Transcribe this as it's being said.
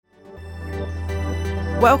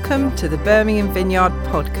Welcome to the Birmingham Vineyard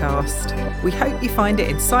podcast. We hope you find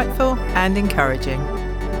it insightful and encouraging.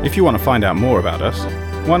 If you want to find out more about us,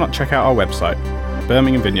 why not check out our website,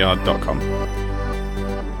 birminghamvineyard.com.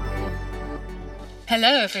 Hello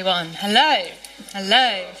everyone. Hello.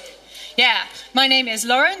 Yeah, my name is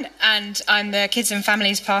Lauren and I'm the Kids and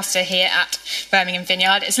Families Pastor here at Birmingham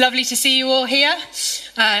Vineyard. It's lovely to see you all here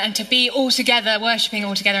and to be all together, worshipping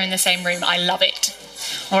all together in the same room. I love it.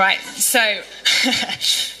 All right, so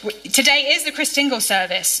today is the Chris Dingle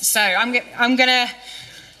service, so I'm going to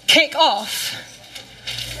kick off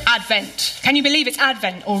Advent. Can you believe it's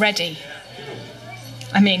Advent already?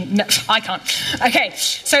 I mean, no, I can't. Okay,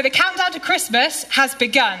 so the countdown to Christmas has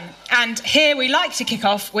begun, and here we like to kick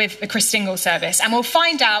off with the Chris Dingle service, and we'll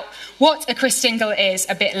find out what a Chris Dingle is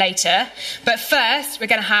a bit later. But first, we're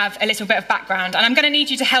going to have a little bit of background, and I'm going to need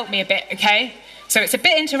you to help me a bit, okay? So it's a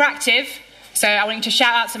bit interactive, so I want you to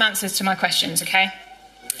shout out some answers to my questions, okay?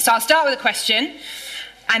 So I'll start with a question,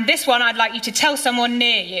 and this one I'd like you to tell someone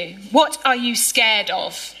near you. What are you scared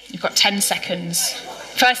of? You've got 10 seconds.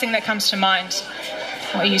 First thing that comes to mind.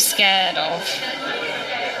 What are you scared of?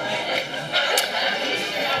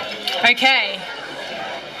 Okay.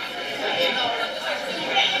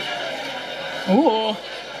 Ooh.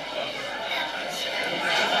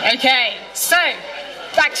 Okay, so,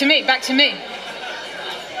 back to me.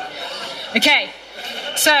 Okay,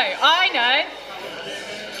 so I know.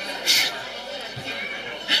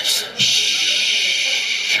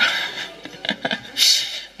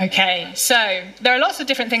 Okay, so there are lots of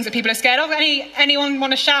different things that people are scared of. Anyone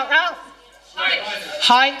want to shout out?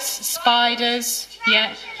 Heights, spiders,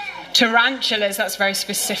 yeah. Tarantulas, that's very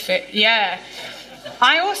specific, yeah.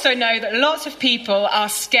 I also know that lots of people are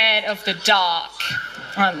scared of the dark,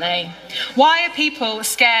 aren't they? Why are people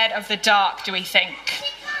scared of the dark, do we think?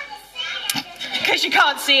 Because you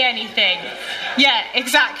can't see anything. Yeah,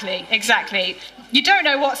 exactly. You don't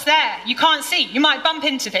know what's there. You can't see. You might bump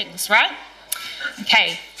into things, right?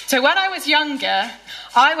 Okay, so when I was younger,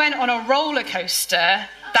 I went on a roller coaster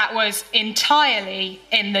that was entirely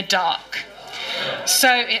in the dark. So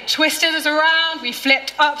it twisted us around, we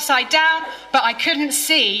flipped upside down, but I couldn't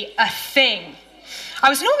see a thing. I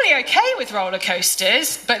was normally okay with roller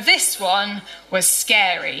coasters, but this one was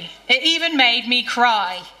scary. It even made me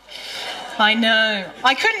cry. I know.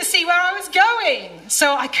 I couldn't see where I was going,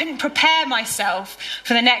 so I couldn't prepare myself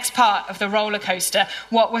for the next part of the roller coaster,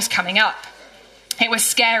 what was coming up. It was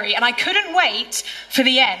scary, and I couldn't wait for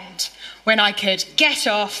the end when I could get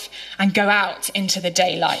off and go out into the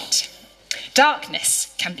daylight.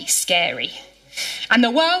 Darkness can be scary, and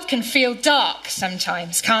the world can feel dark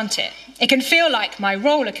sometimes, can't it? It can feel like my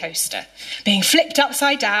roller coaster, being flipped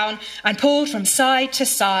upside down and pulled from side to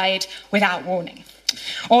side without warning.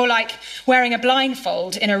 Or like wearing a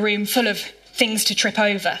blindfold in a room full of things to trip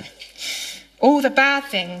over. All the bad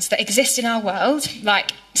things that exist in our world,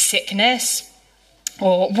 like sickness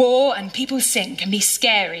or war and people's sin, can be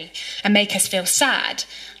scary and make us feel sad,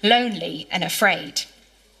 lonely and afraid.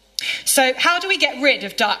 So how do we get rid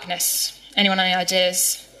of darkness? Anyone have any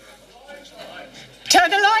ideas? Turn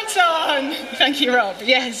the lights on! Thank you, Rob.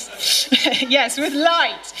 Yes. Yes, with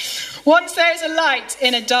light. Once there's a light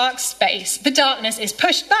in a dark space, the darkness is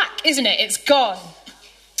pushed back, isn't it? It's gone.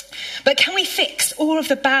 But can we fix all of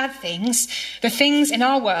the bad things, the things in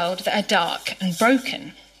our world that are dark and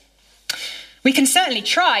broken? We can certainly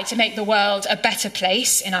try to make the world a better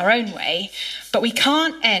place in our own way, but we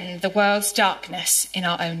can't end the world's darkness in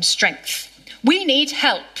our own strength. We need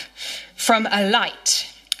help from a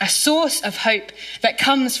light, a source of hope that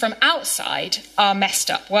comes from outside our messed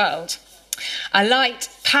up world. A light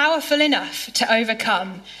powerful enough to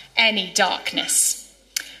overcome any darkness.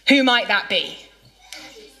 Who might that be?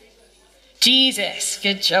 Jesus.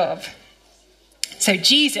 Good job. So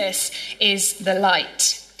Jesus is the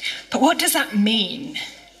light. But what does that mean?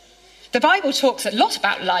 The Bible talks a lot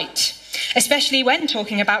about light, especially when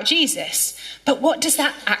talking about Jesus. But what does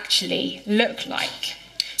that actually look like?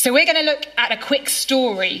 So we're going to look at a quick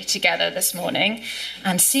story together this morning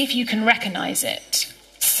and see if you can recognise it.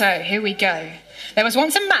 So here we go. There was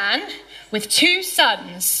once a man with 2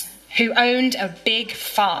 sons who owned a big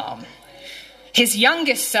farm. His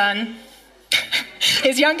youngest son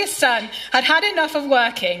had had enough of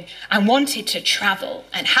working and wanted to travel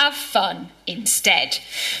and have fun instead.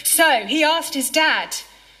 So he asked his dad,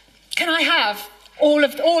 "Can I have all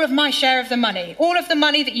of my share of the money? All of the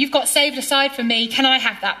money that you've got saved aside for me, can I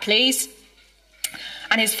have that, please?"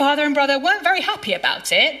 And his father and brother weren't very happy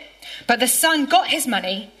about it, but the son got his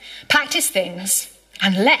money, packed his things,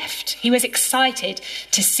 and left. He was excited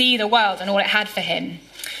to see the world and all it had for him.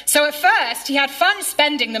 So at first, he had fun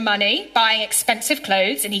spending the money, buying expensive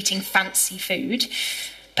clothes and eating fancy food.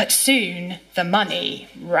 But soon, the money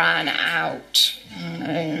ran out. Oh,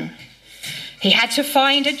 no. He had to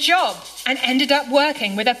find a job and ended up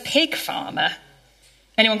working with a pig farmer.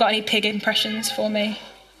 Anyone got any pig impressions for me?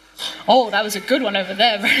 Oh, that was a good one over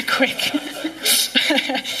there, very quick.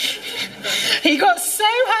 He got so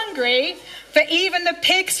hungry that even the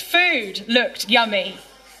pig's food looked yummy.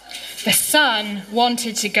 The son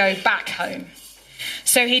wanted to go back home.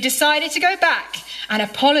 So he decided to go back and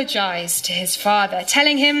apologize to his father,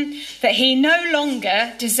 telling him that he no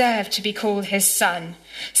longer deserved to be called his son,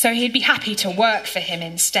 so he'd be happy to work for him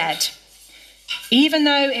instead. Even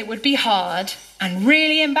though it would be hard and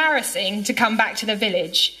really embarrassing to come back to the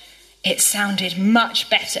village, it sounded much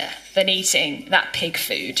better than eating that pig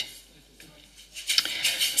food.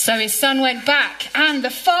 So his son went back, and the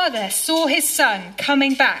father saw his son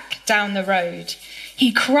coming back down the road.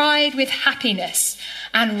 He cried with happiness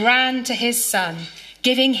and ran to his son,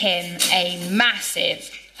 giving him a massive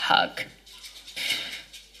hug.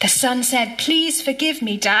 The son said, "Please forgive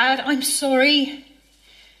me, Dad, I'm sorry."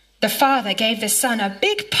 The father gave the son a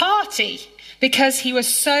big party because he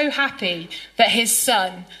was so happy that his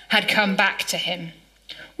son had come back to him.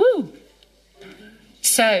 Woo!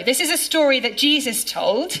 So this is a story that Jesus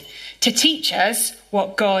told to teach us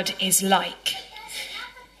what God is like.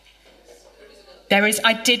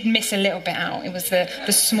 I did miss a little bit out. It was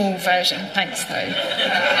the small version. Thanks, though.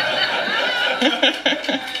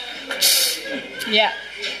 Yeah.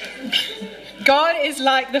 God is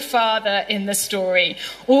like the Father in the story,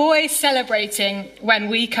 always celebrating when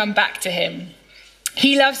we come back to him.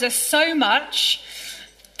 He loves us so much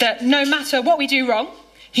that no matter what we do wrong,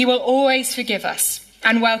 he will always forgive us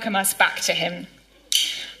and welcome us back to him.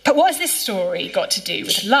 But what has this story got to do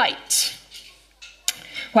with light?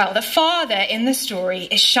 Well, the father in the story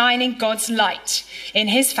is shining God's light in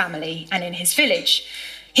his family and in his village.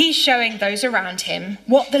 He's showing those around him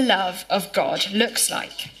what the love of God looks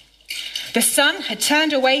like. The son had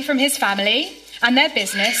turned away from his family and their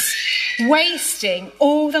business, wasting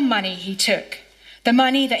all the money he took, the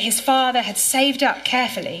money that his father had saved up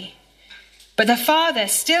carefully. But the father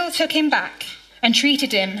still took him back and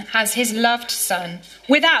treated him as his loved son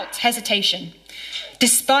without hesitation,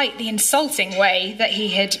 despite the insulting way that he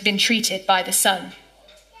had been treated by the son.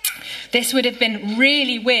 This would have been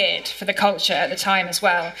really weird for the culture at the time as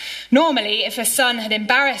well. Normally, if a son had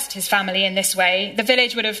embarrassed his family in this way, the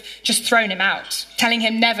village would have just thrown him out, telling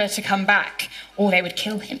him never to come back, or they would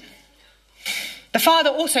kill him. The father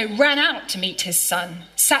also ran out to meet his son,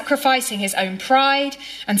 sacrificing his own pride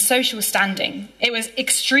and social standing. It was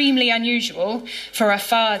extremely unusual for a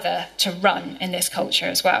father to run in this culture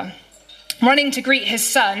as well. Running to greet his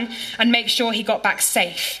son and make sure he got back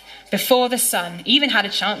safe before the son even had a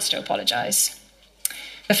chance to apologise.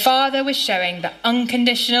 The father was showing the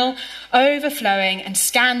unconditional, overflowing and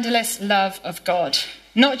scandalous love of God,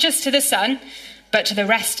 not just to the son, but to the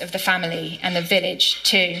rest of the family and the village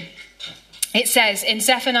too. It says in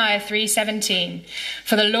Zephaniah 3:17,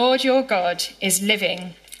 "For the Lord your God is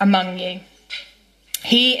living among you.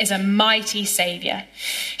 He is a mighty saviour.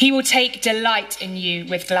 He will take delight in you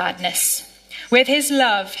with gladness. With his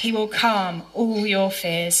love, he will calm all your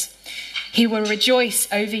fears. He will rejoice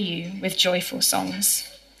over you with joyful songs."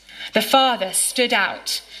 The father stood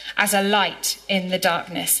out as a light in the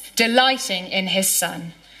darkness, delighting in his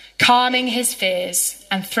son, calming his fears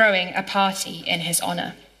and throwing a party in his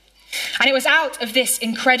honour. And it was out of this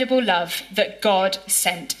incredible love that God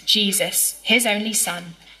sent Jesus, his only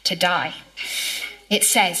son, to die. It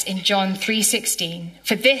says in John 3:16,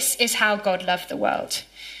 "For this is how God loved the world.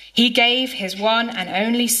 He gave his one and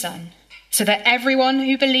only son, so that everyone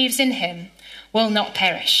who believes in him will not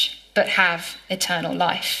perish, but have eternal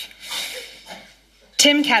life."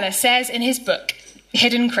 Tim Keller says in his book,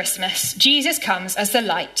 Hidden Christmas, Jesus comes as the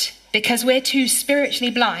light because we're too spiritually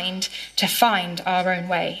blind to find our own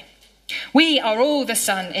way. We are all the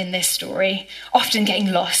son in this story, often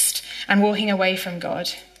getting lost and walking away from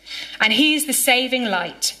God. And he's the saving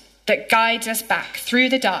light that guides us back through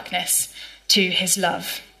the darkness to his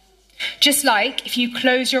love. Just like if you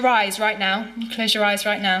close your eyes right now,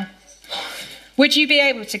 would you be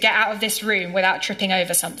able to get out of this room without tripping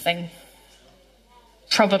over something?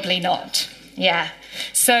 Probably not. Yeah.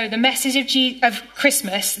 So the message of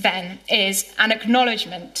Christmas then is an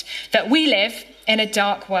acknowledgement that we live in a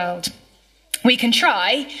dark world. We can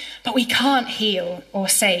try, but we can't heal or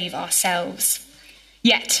save ourselves.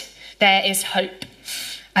 Yet there is hope,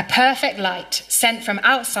 a perfect light sent from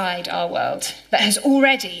outside our world that has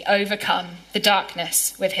already overcome the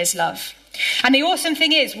darkness with his love. And the awesome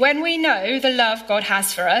thing is, when we know the love God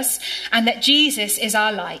has for us and that Jesus is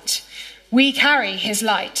our light, we carry his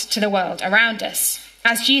light to the world around us.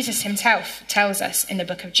 As Jesus himself tells us in the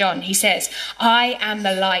book of John, he says, I am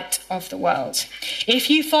the light of the world. If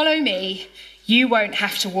you follow me, you won't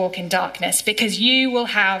have to walk in darkness because you will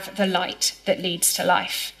have the light that leads to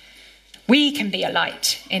life. We can be a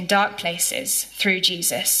light in dark places through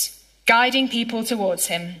Jesus, guiding people towards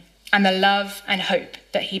him and the love and hope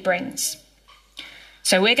that he brings.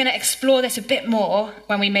 So we're going to explore this a bit more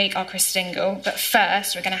when we make our Christingle, but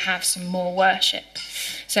first we're going to have some more worship.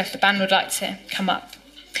 So if the band would like to come up.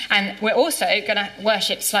 And we're also going to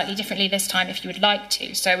worship slightly differently this time if you would like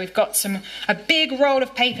to. So we've got a big roll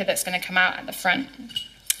of paper that's going to come out at the front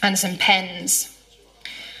and some pens.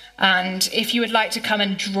 And if you would like to come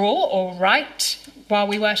and draw or write while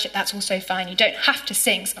we worship, that's also fine. You don't have to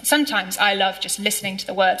sing. Sometimes I love just listening to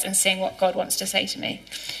the words and seeing what God wants to say to me.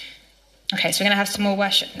 Okay, so we're going to have some more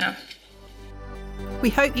worship now. We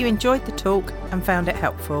hope you enjoyed the talk and found it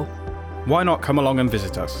helpful. Why not come along and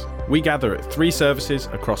visit us? We gather at 3 services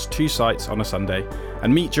across 2 sites on a Sunday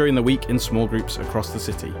and meet during the week in small groups across the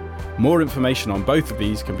city. More information on both of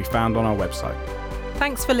these can be found on our website.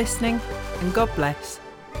 Thanks for listening, and God bless.